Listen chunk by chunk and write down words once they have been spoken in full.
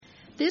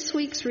This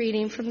week's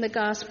reading from the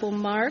Gospel,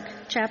 Mark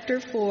chapter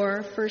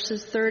 4,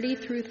 verses 30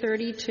 through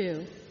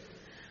 32.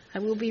 I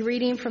will be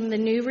reading from the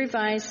New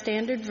Revised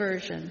Standard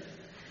Version.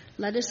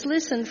 Let us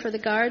listen for the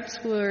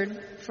God's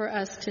word for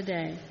us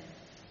today.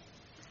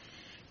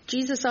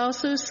 Jesus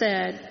also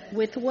said,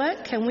 "With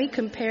what can we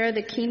compare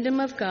the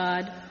kingdom of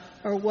God,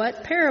 or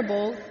what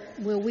parable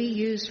will we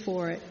use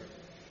for it?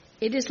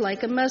 It is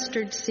like a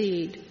mustard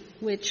seed,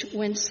 which,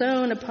 when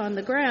sown upon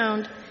the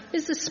ground,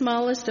 is the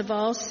smallest of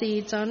all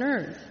seeds on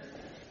earth.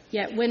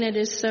 Yet when it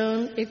is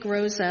sown, it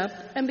grows up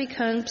and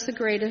becomes the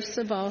greatest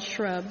of all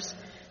shrubs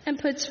and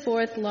puts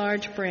forth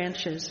large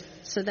branches,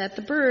 so that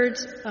the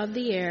birds of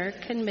the air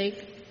can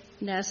make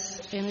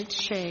nests in its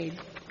shade."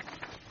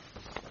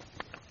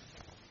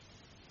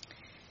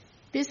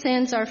 This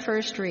ends our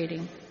first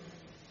reading.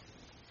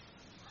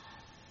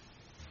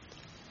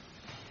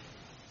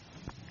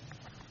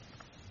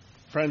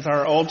 Friends,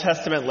 our Old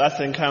Testament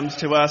lesson comes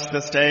to us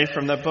this day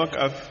from the book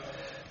of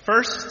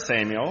 1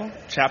 Samuel,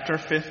 chapter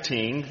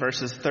 15,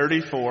 verses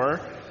 34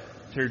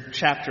 through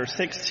chapter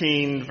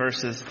 16,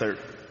 verse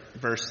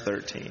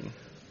 13.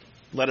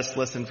 Let us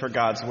listen for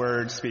God's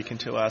word speaking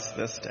to us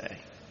this day.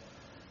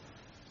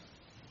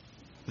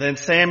 Then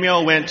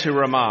Samuel went to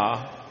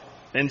Ramah,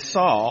 and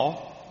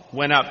Saul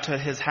went up to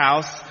his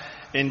house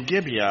in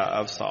Gibeah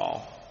of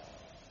Saul.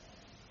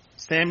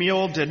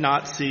 Samuel did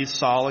not see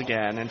Saul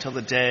again until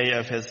the day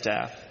of his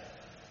death,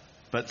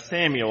 but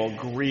Samuel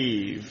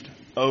grieved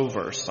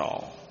over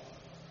Saul.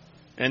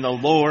 And the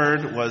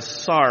Lord was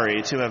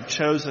sorry to have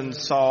chosen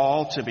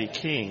Saul to be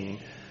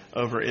king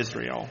over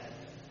Israel.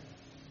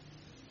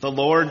 The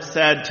Lord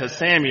said to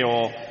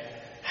Samuel,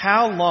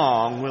 "How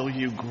long will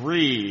you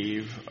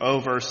grieve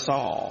over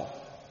Saul?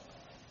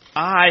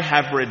 I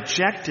have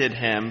rejected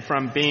him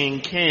from being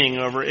king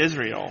over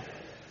Israel.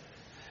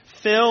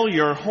 Fill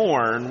your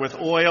horn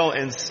with oil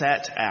and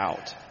set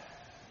out.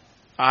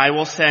 I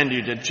will send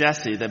you to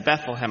Jesse the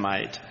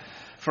Bethlehemite,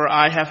 for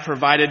I have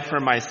provided for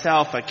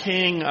myself a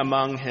king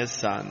among his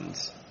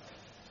sons."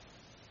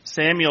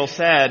 Samuel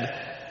said,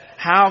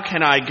 "How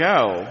can I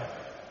go?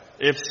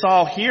 If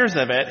Saul hears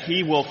of it,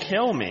 he will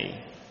kill me."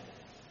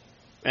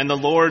 And the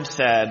Lord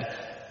said,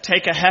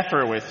 "Take a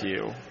heifer with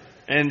you,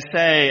 and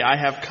say, 'I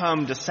have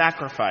come to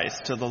sacrifice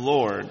to the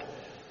Lord.'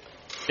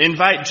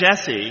 Invite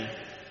Jesse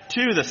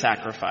to the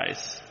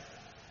sacrifice,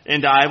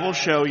 and I will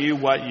show you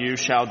what you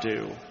shall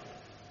do.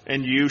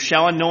 And you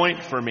shall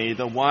anoint for me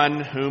the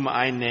one whom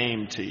I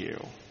name to you."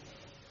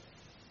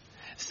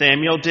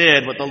 Samuel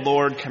did what the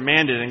Lord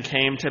commanded and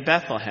came to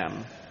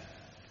Bethlehem.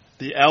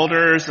 The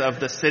elders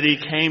of the city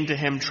came to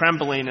him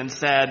trembling and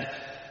said,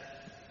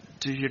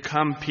 "Do you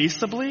come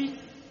peaceably?"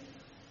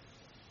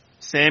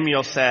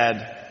 Samuel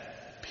said,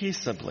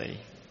 "Peaceably.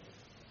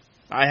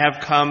 I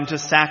have come to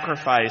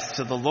sacrifice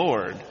to the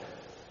Lord.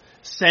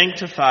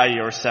 Sanctify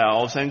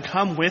yourselves and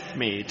come with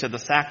me to the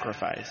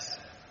sacrifice."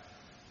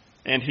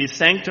 And he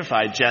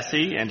sanctified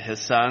Jesse and his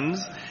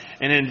sons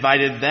and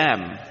invited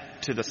them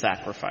to the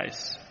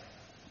sacrifice.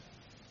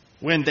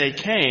 When they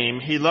came,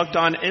 he looked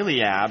on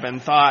Eliab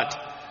and thought,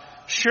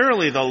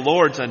 "Surely the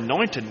Lord's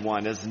anointed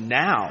one is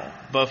now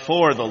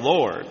before the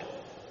Lord."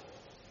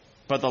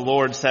 But the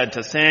Lord said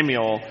to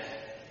Samuel,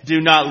 "Do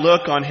not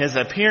look on his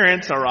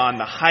appearance or on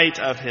the height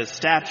of his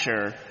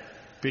stature,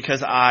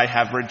 because I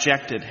have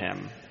rejected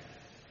him.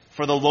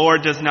 For the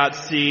Lord does not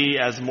see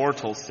as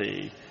mortals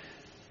see.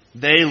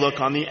 They look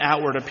on the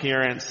outward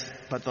appearance,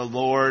 but the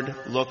Lord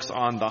looks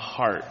on the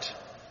heart."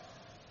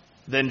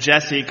 Then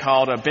Jesse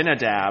called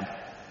Abinadab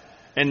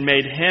and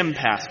made him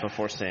pass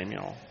before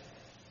Samuel.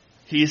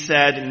 He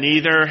said,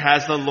 "Neither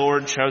has the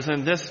Lord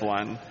chosen this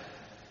one."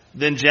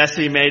 Then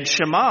Jesse made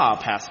Shammah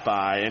pass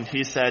by, and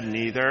he said,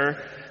 "Neither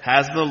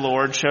has the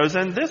Lord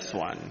chosen this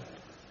one."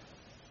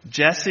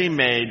 Jesse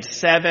made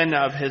 7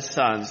 of his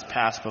sons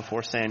pass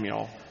before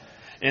Samuel.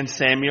 And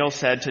Samuel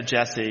said to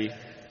Jesse,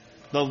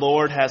 "The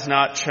Lord has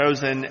not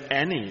chosen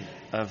any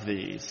of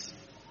these."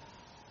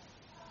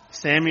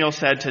 Samuel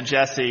said to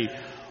Jesse,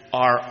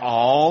 "Are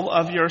all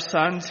of your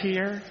sons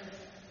here?"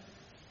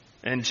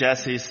 And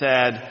Jesse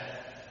said,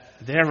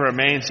 "There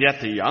remains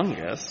yet the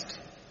youngest,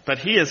 but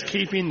he is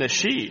keeping the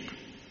sheep."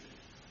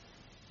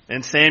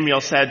 And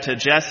Samuel said to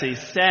Jesse,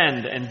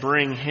 "Send and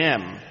bring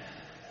him,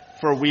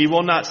 for we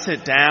will not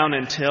sit down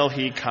until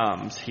he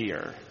comes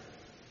here."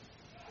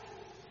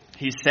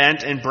 He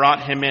sent and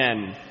brought him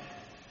in.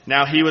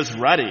 Now he was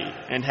ruddy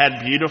and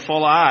had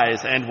beautiful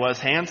eyes and was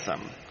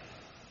handsome.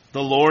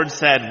 The Lord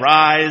said,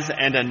 "Rise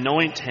and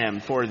anoint him,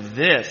 for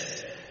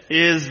this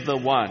is the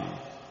one."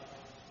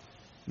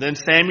 Then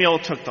Samuel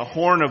took the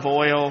horn of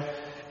oil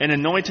and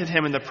anointed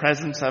him in the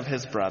presence of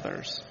his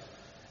brothers.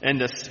 And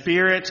the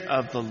Spirit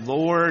of the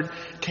Lord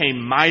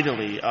came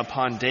mightily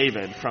upon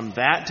David from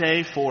that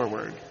day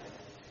forward.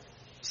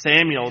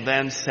 Samuel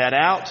then set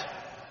out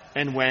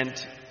and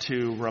went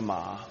to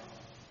Ramah.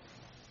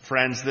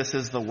 Friends, this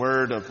is the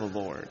word of the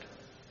Lord.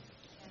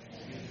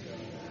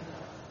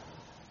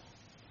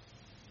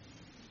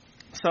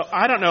 So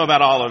I don't know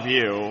about all of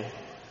you,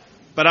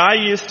 but I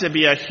used to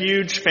be a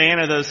huge fan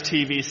of those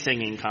TV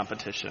singing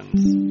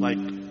competitions, like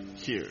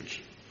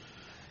huge.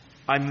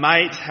 I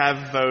might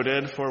have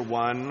voted for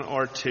one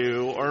or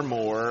two or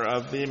more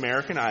of the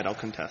American Idol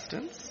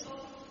contestants.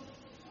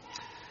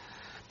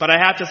 But I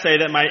have to say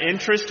that my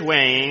interest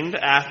waned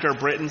after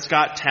Britain's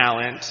Got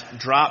Talent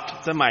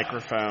dropped the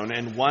microphone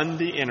and won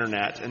the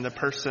internet in the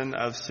person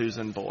of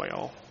Susan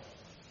Boyle.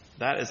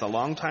 That is a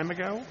long time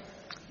ago,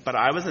 but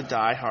I was a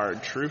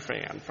diehard true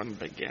fan from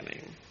the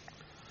beginning.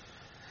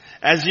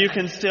 As you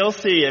can still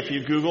see if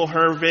you Google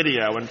her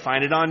video and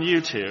find it on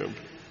YouTube,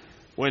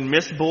 when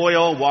Miss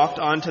Boyle walked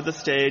onto the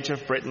stage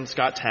of Britain's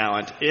Got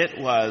Talent, it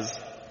was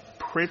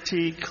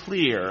pretty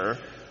clear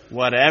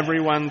what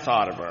everyone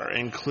thought of her,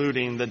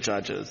 including the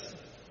judges.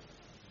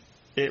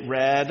 It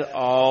read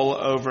all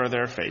over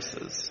their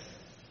faces.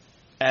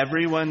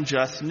 Everyone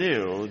just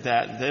knew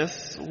that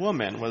this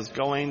woman was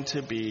going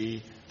to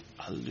be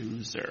a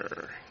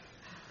loser.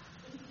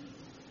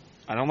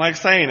 I don't like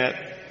saying it,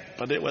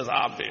 but it was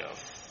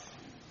obvious.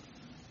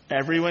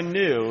 Everyone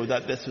knew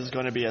that this was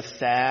going to be a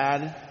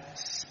sad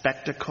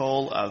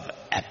spectacle of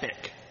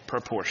epic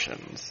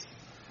proportions.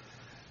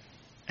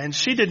 And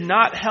she did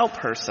not help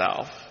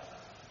herself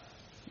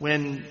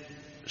when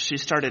she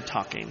started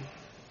talking.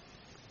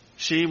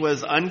 She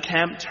was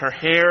unkempt, her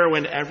hair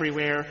went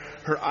everywhere,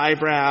 her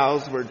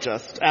eyebrows were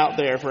just out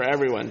there for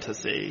everyone to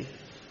see.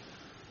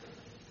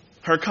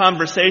 Her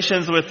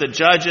conversations with the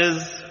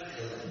judges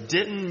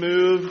didn't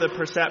move the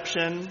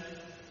perception.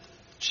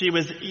 She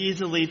was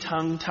easily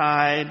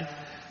tongue-tied.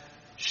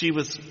 She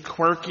was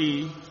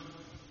quirky.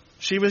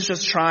 She was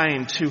just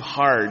trying too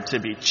hard to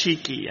be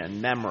cheeky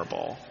and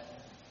memorable.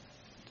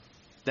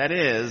 That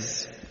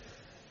is,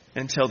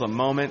 until the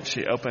moment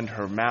she opened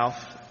her mouth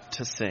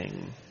to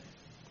sing.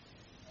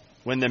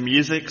 When the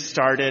music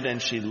started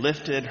and she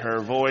lifted her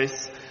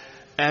voice,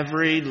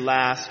 every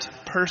last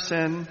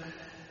person,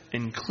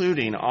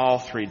 including all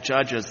three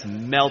judges,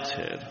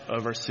 melted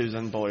over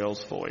Susan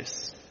Boyle's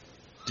voice.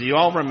 Do you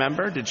all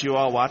remember? Did you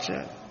all watch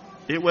it?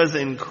 It was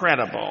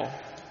incredible.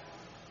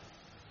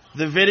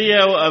 The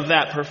video of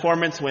that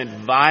performance went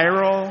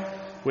viral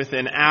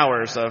within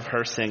hours of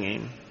her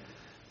singing,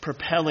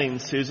 propelling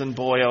Susan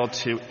Boyle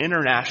to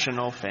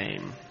international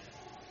fame.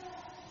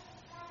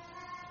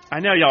 I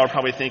know y'all are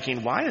probably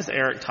thinking, why is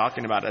Eric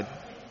talking about a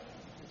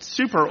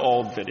super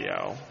old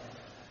video?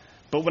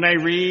 But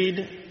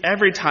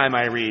every time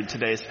I read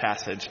today's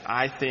passage,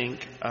 I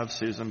think of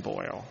Susan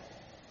Boyle.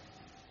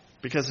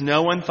 Because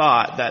no one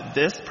thought that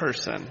this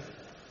person,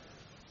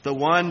 the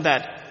one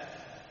that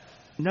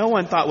no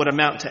one thought would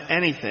amount to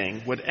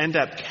anything, would end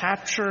up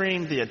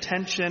capturing the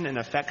attention and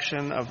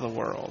affection of the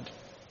world.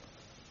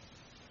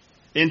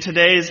 In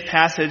today's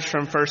passage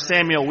from 1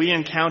 Samuel, we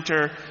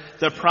encounter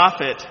the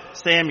prophet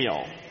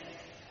Samuel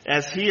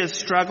as he is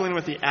struggling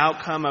with the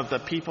outcome of the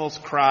people's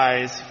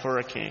cries for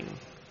a king.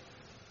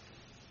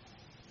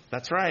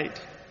 That's right.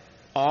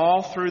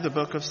 All through the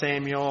book of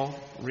Samuel,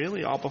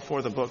 really all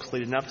before the books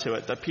leading up to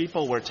it, the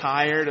people were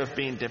tired of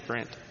being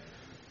different,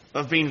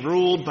 of being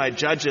ruled by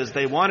judges.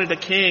 They wanted a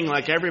king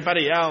like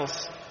everybody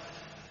else.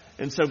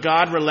 And so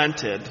God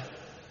relented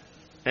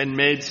and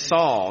made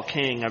Saul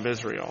king of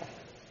Israel.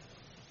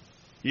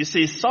 You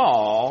see,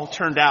 Saul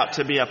turned out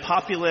to be a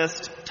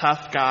populist,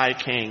 tough guy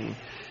king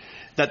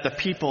that the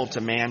people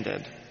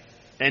demanded.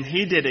 And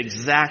he did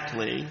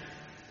exactly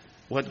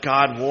what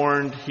God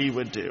warned he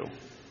would do.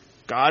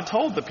 God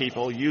told the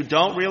people, you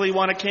don't really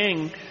want a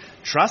king.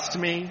 Trust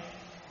me.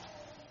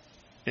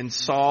 And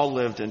Saul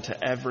lived into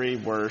every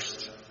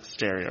worst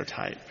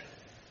stereotype.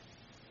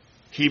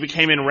 He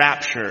became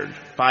enraptured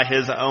by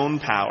his own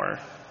power.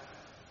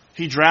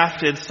 He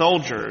drafted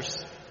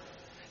soldiers.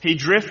 He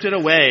drifted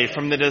away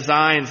from the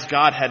designs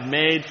God had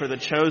made for the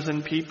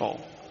chosen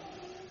people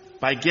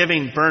by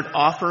giving burnt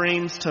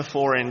offerings to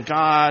foreign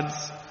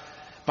gods,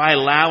 by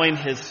allowing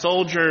his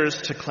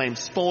soldiers to claim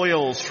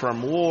spoils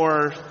from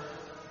war.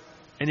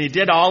 And he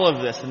did all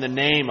of this in the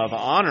name of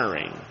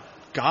honoring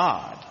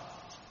God.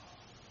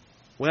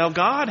 Well,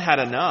 God had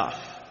enough.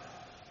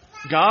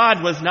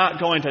 God was not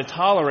going to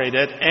tolerate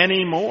it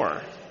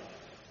anymore.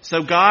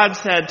 So God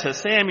said to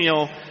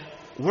Samuel,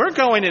 we're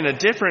going in a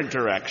different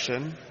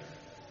direction.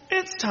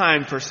 It's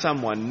time for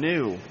someone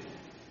new.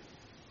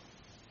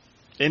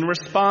 In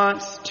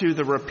response to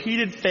the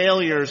repeated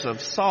failures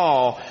of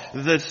Saul,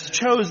 this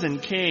chosen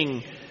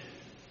king,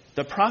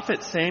 the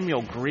prophet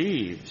Samuel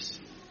grieves.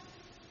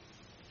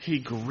 He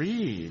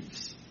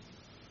grieves.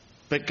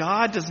 But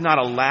God does not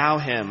allow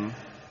him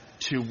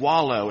to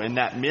wallow in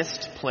that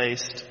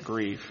misplaced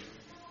grief.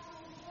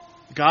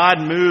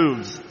 God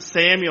moves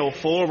Samuel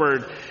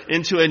forward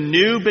into a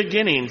new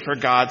beginning for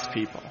God's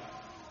people.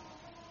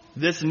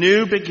 This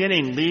new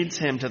beginning leads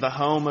him to the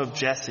home of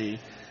Jesse,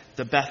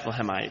 the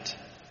Bethlehemite.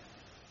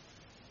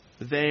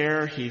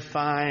 There he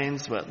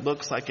finds what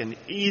looks like an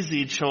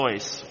easy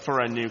choice for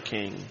a new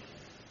king.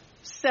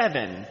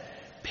 7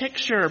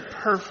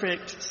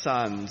 picture-perfect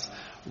sons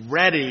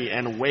ready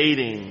and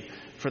waiting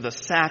for the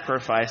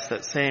sacrifice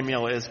that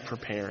Samuel is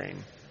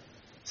preparing.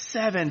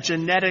 7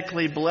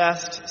 genetically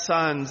blessed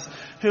sons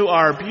who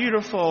are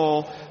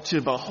beautiful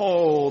to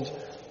behold.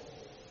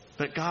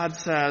 But God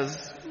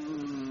says,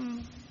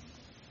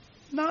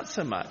 Not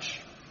so much.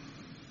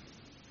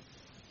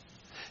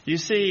 You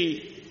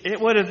see,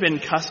 it would have been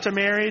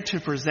customary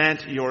to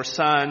present your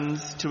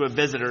sons to a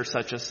visitor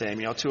such as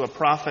Samuel, to a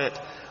prophet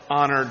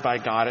honored by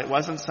God. It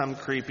wasn't some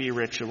creepy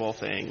ritual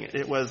thing.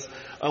 It was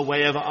a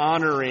way of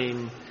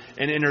honoring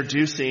and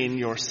introducing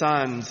your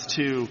sons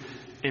to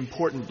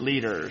important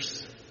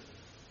leaders.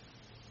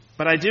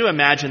 But I do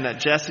imagine that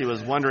Jesse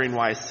was wondering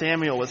why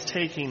Samuel was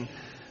taking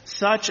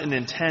such an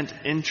intent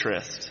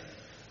interest.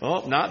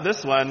 Oh, not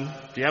this one.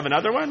 Do you have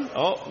another one?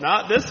 Oh,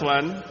 not this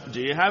one.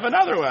 Do you have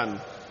another one?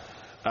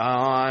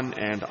 On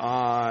and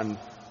on,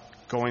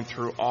 going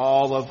through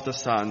all of the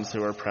sons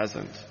who are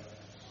present.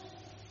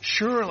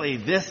 Surely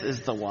this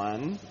is the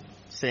one,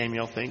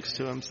 Samuel thinks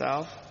to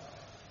himself.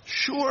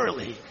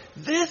 Surely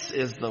this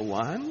is the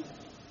one,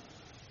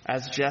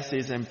 as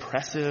Jesse's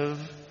impressive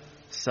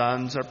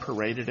sons are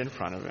paraded in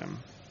front of him.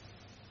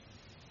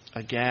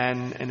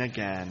 Again and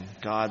again,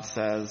 God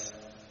says,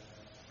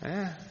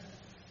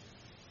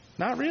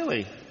 not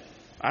really.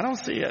 I don't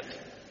see it.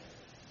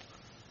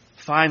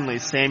 Finally,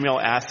 Samuel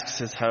asks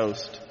his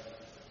host,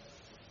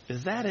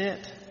 is that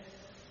it?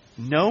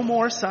 No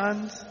more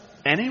sons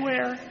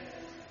anywhere?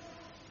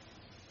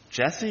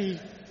 Jesse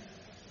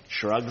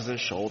shrugs his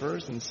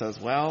shoulders and says,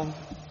 well,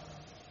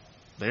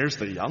 there's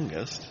the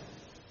youngest.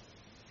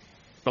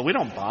 But we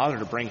don't bother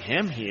to bring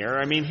him here.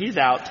 I mean, he's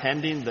out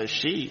tending the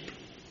sheep.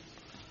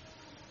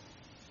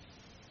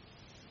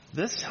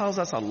 This tells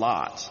us a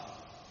lot.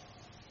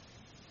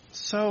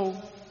 So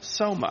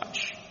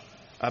much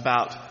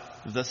about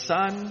the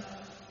son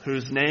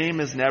whose name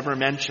is never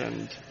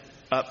mentioned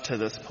up to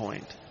this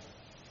point.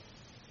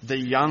 The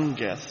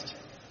youngest.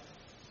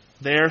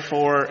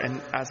 Therefore, and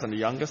as the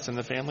youngest in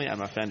the family,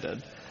 I'm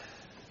offended.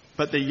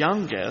 But the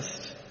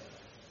youngest,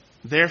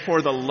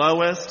 therefore the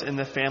lowest in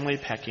the family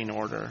pecking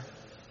order,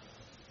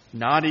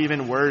 not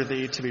even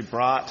worthy to be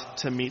brought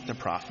to meet the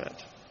prophet.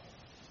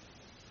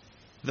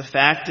 The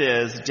fact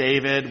is,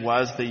 David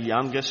was the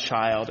youngest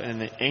child, and in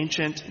the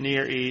ancient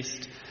Near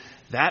East,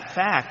 that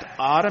fact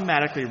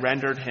automatically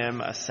rendered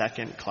him a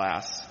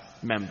second-class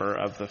member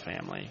of the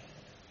family.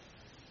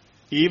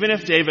 Even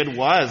if David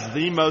was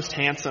the most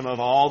handsome of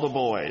all the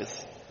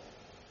boys,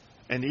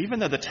 and even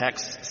though the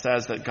text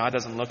says that God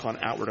doesn't look on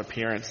outward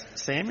appearance,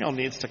 Samuel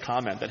needs to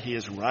comment that he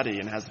is ruddy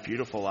and has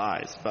beautiful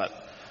eyes, but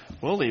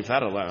we'll leave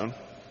that alone.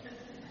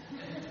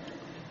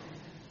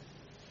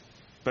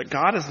 But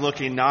God is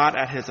looking not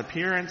at his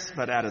appearance,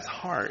 but at his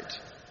heart.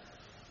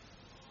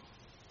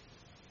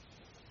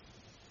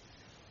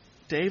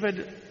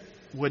 David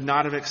would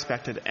not have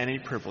expected any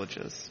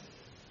privileges.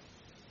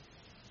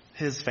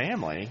 His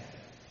family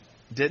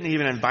didn't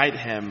even invite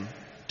him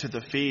to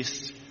the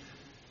feast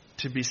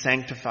to be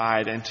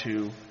sanctified and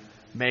to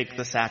make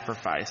the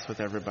sacrifice with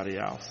everybody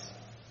else.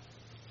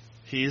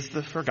 He's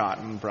the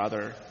forgotten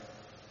brother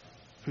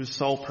whose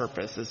sole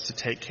purpose is to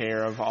take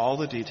care of all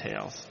the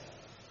details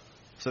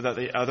so that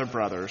the other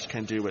brothers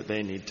can do what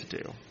they need to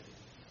do.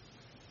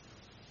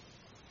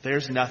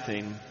 There's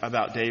nothing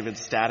about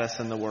David's status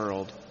in the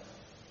world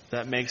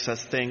that makes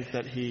us think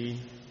that he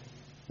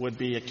would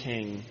be a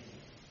king,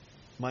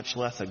 much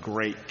less a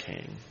great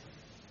king.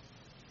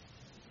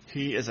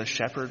 He is a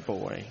shepherd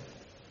boy,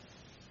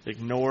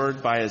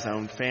 ignored by his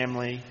own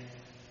family,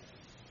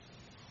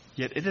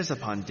 yet it is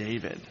upon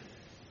David,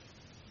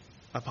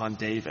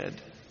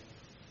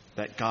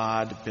 that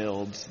God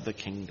builds the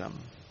kingdom.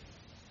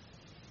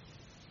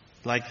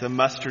 Like the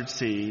mustard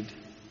seed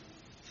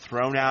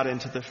thrown out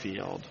into the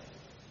field,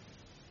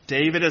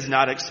 David is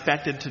not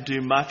expected to do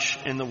much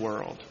in the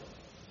world,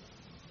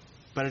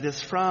 but it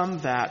is from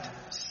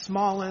that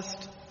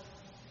smallest,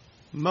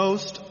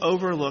 most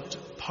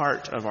overlooked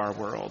part of our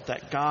world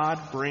that God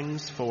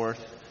brings forth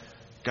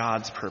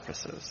God's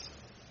purposes.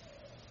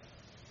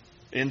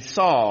 In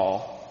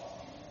Saul,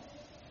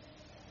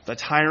 the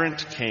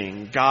tyrant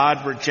king,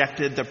 God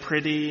rejected the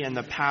pretty and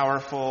the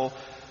powerful,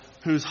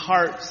 whose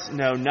hearts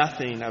know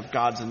nothing of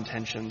God's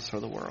intentions for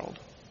the world.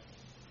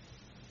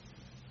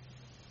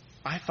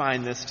 I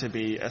find this to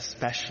be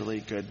especially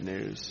good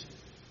news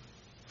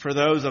for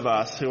those of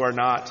us who are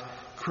not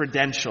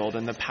credentialed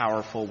in the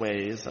powerful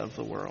ways of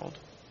the world.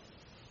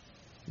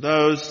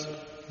 Those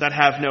that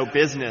have no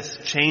business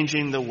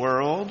changing the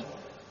world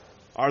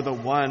are the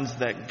ones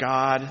that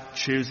God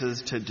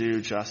chooses to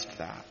do just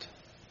that.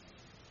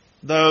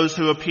 Those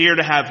who appear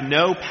to have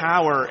no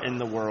power in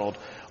the world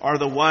are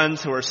the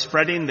ones who are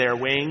spreading their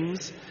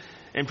wings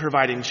and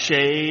providing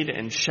shade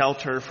and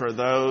shelter for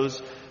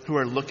those who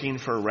are looking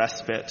for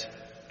respite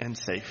and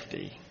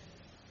safety.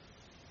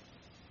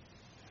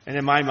 And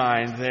in my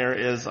mind, there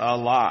is a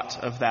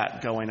lot of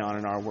that going on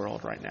in our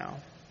world right now.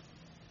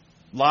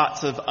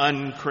 Lots of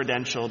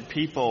uncredentialed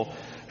people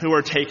who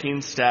are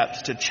taking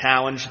steps to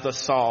challenge the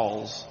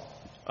Sauls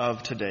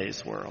of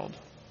today's world.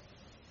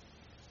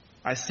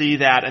 I see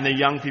that in the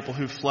young people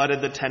who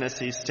flooded the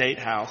Tennessee State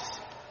House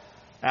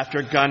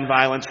after gun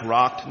violence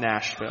rocked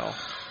Nashville.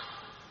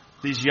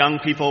 These young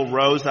people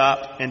rose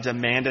up and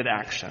demanded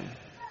action,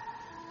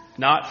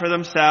 not for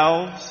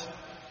themselves,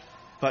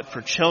 but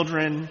for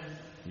children,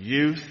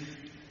 youth,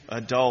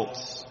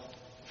 adults,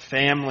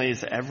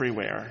 families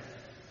everywhere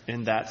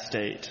in that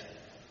state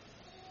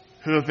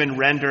who have been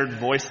rendered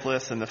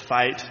voiceless in the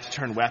fight to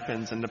turn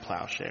weapons into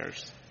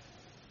plowshares.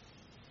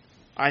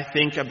 I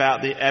think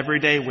about the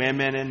everyday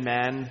women and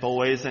men,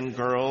 boys and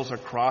girls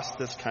across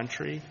this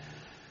country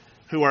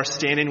who are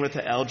standing with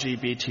the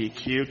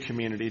LGBTQ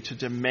community to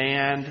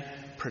demand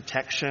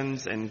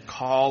protections and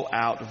call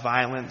out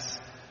violence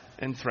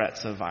and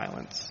threats of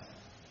violence.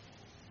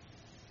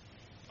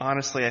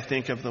 Honestly, I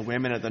think of the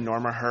women at the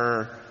Norma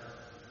Herr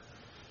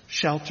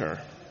shelter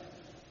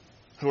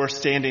who are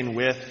standing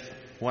with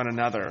one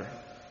another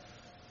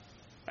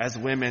as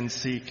women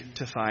seek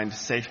to find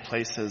safe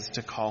places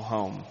to call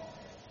home,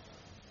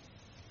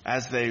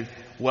 as they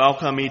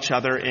welcome each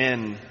other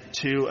in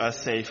to a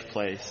safe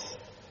place,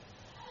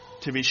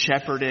 to be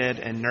shepherded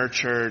and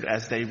nurtured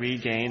as they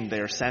regain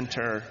their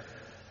center,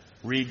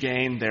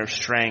 regain their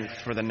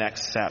strength for the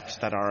next steps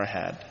that are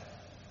ahead.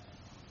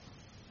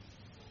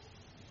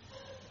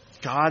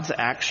 God's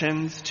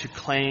actions to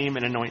claim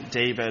and anoint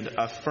David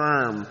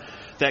affirm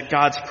that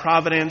God's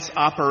providence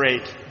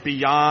operates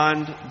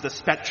beyond the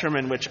spectrum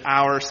in which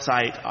our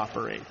sight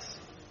operates.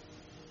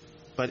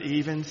 But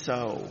even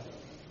so,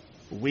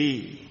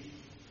 we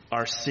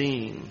are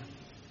seen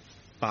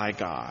by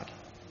God.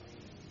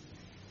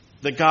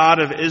 The God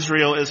of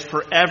Israel is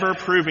forever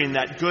proving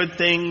that good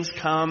things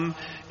come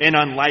in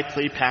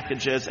unlikely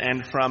packages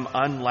and from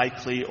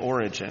unlikely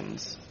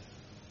origins.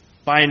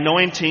 By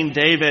anointing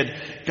David,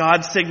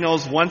 God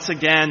signals once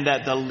again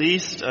that the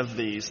least of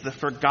these, the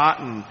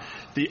forgotten,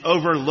 the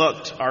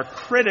overlooked, are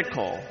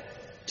critical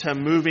to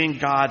moving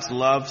God's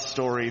love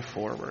story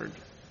forward.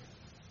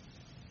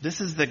 This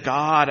is the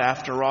God,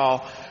 after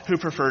all, who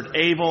preferred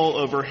Abel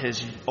over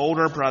his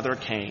older brother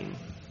Cain,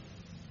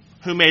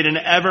 who made an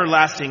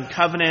everlasting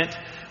covenant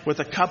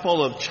with a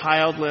couple of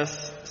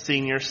childless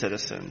senior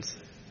citizens.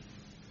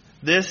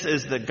 This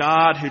is the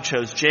God who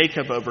chose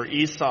Jacob over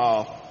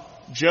Esau,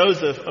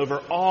 Joseph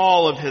over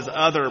all of his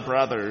other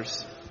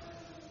brothers.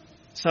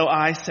 So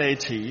I say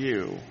to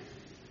you,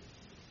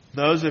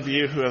 those of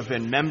you who have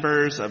been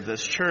members of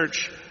this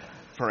church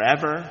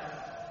forever,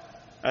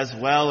 as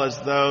well as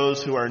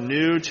those who are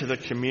new to the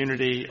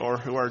community or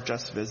who are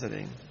just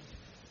visiting,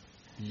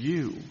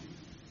 you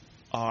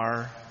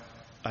are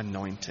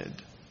anointed.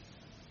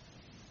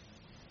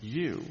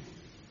 You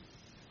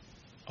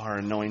are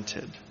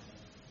anointed.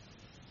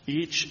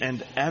 Each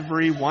and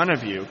every one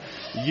of you,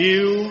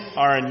 you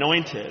are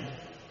anointed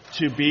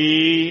to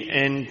be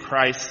in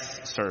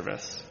Christ's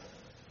service.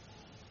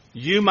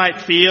 You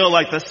might feel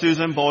like the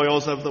Susan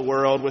Boyles of the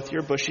world with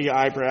your bushy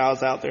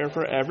eyebrows out there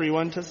for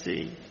everyone to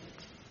see.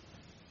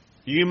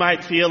 You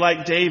might feel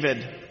like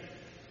David,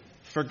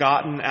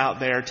 forgotten out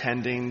there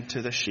tending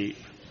to the sheep,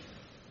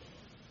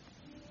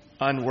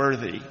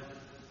 unworthy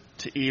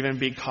to even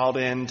be called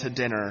in to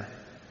dinner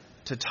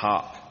to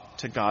talk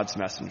to God's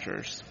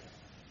messengers.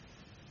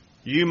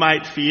 You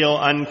might feel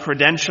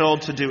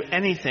uncredentialed to do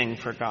anything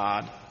for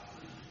God.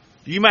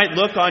 You might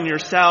look on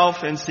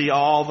yourself and see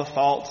all the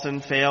faults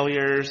and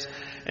failures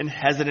and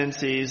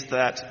hesitancies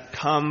that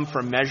come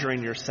from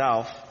measuring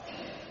yourself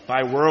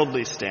by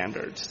worldly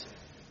standards.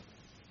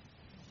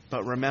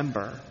 But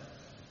remember,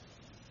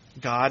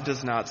 God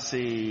does not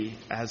see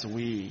as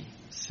we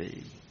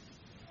see.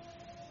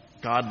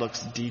 God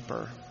looks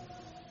deeper.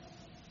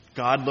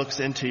 God looks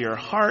into your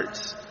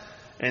heart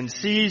and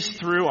sees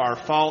through our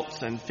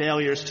faults and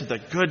failures to the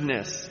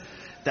goodness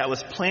that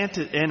was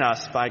planted in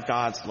us by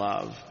God's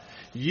love.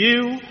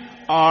 You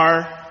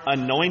are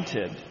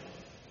anointed.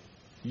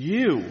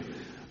 You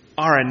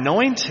are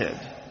anointed.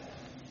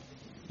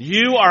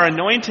 You are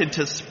anointed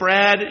to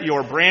spread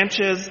your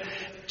branches,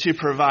 to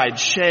provide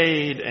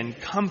shade and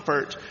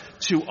comfort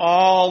to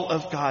all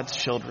of God's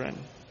children.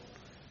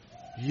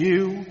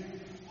 You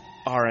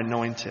are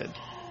anointed.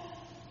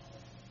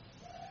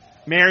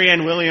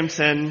 Marianne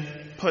Williamson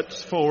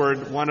puts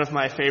forward one of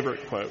my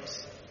favorite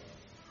quotes.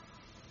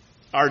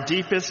 Our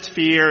deepest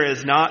fear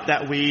is not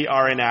that we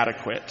are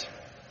inadequate.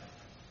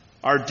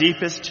 Our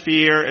deepest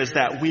fear is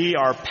that we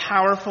are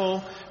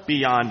powerful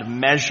beyond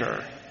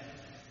measure.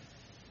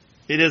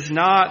 It is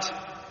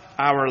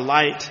our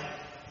light,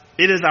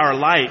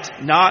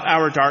 not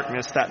our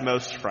darkness, that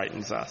most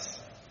frightens us.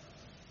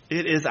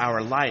 It is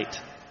our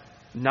light,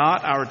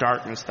 not our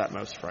darkness, that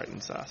most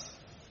frightens us.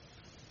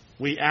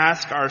 We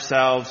ask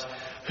ourselves,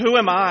 who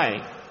am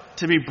I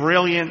to be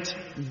brilliant,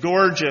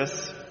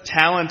 gorgeous,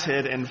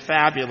 talented, and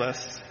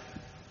fabulous?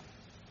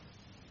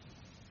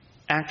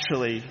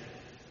 Actually,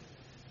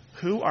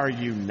 who are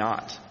you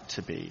not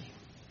to be?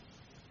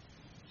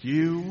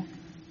 You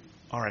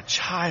are a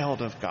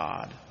child of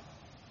God.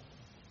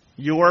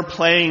 Your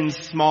playing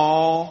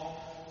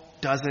small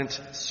doesn't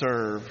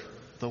serve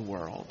the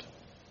world.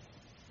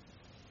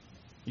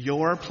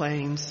 Your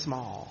playing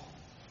small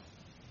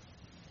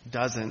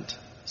doesn't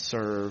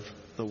serve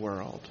the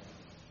world.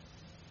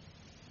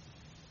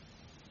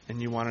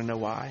 And you want to know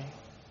why?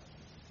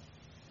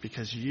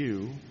 Because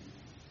you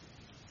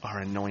are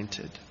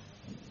anointed.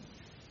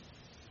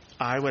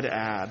 I would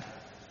add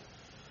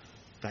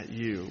that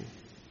you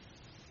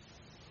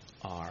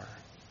are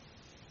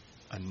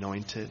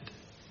anointed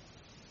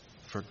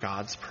for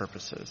God's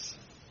purposes.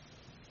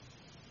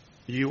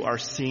 You are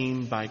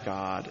seen by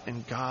God,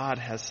 and God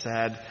has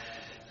said,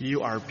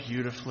 you are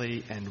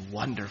beautifully and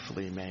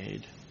wonderfully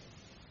made.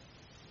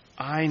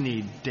 I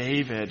need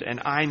David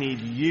and I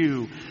need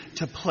you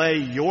to play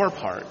your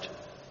part,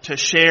 to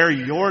share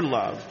your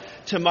love,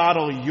 to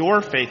model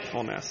your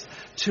faithfulness,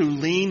 to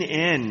lean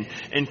in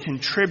and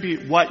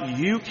contribute what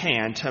you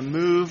can to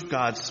move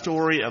God's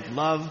story of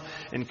love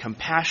and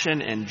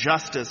compassion and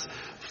justice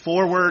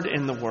forward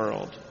in the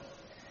world.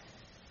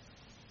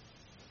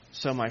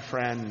 So, my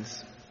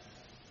friends,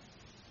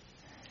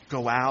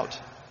 go out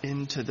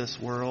into this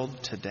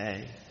world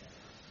today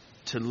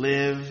to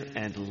live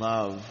and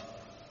love,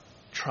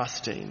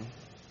 trusting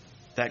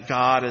that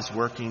God is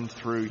working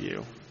through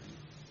you.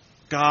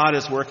 God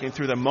is working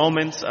through the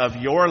moments of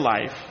your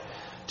life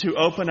to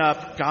open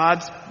up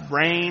God's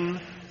reign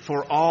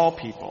for all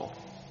people.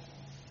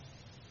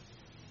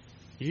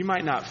 You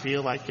might not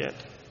feel like it.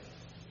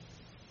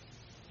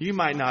 You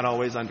might not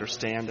always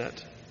understand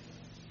it.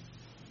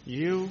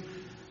 You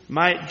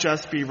might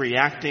just be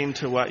reacting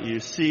to what you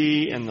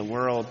see in the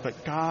world,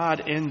 but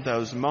God in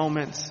those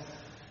moments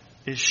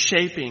is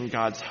shaping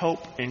God's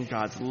hope and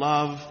God's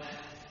love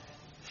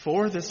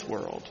for this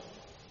world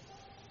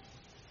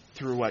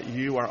through what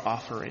you are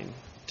offering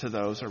to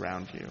those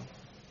around you.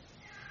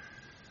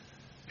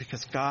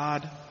 Because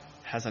God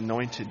has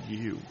anointed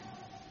you.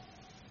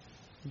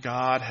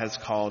 God has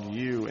called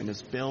you and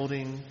is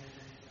building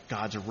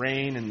God's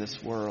reign in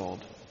this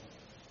world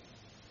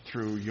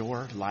through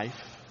your life,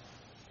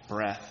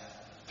 breath,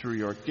 through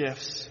your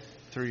gifts,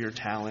 through your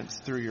talents,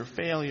 through your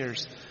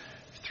failures,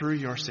 through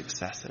your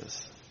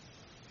successes.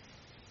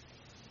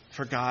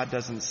 For God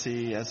doesn't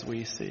see as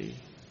we see.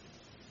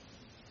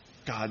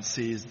 God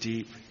sees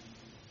deep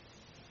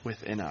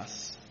within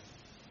us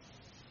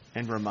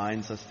and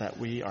reminds us that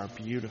we are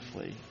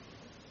beautifully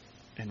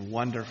and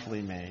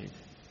wonderfully made.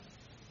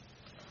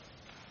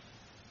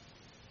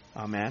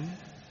 Amen.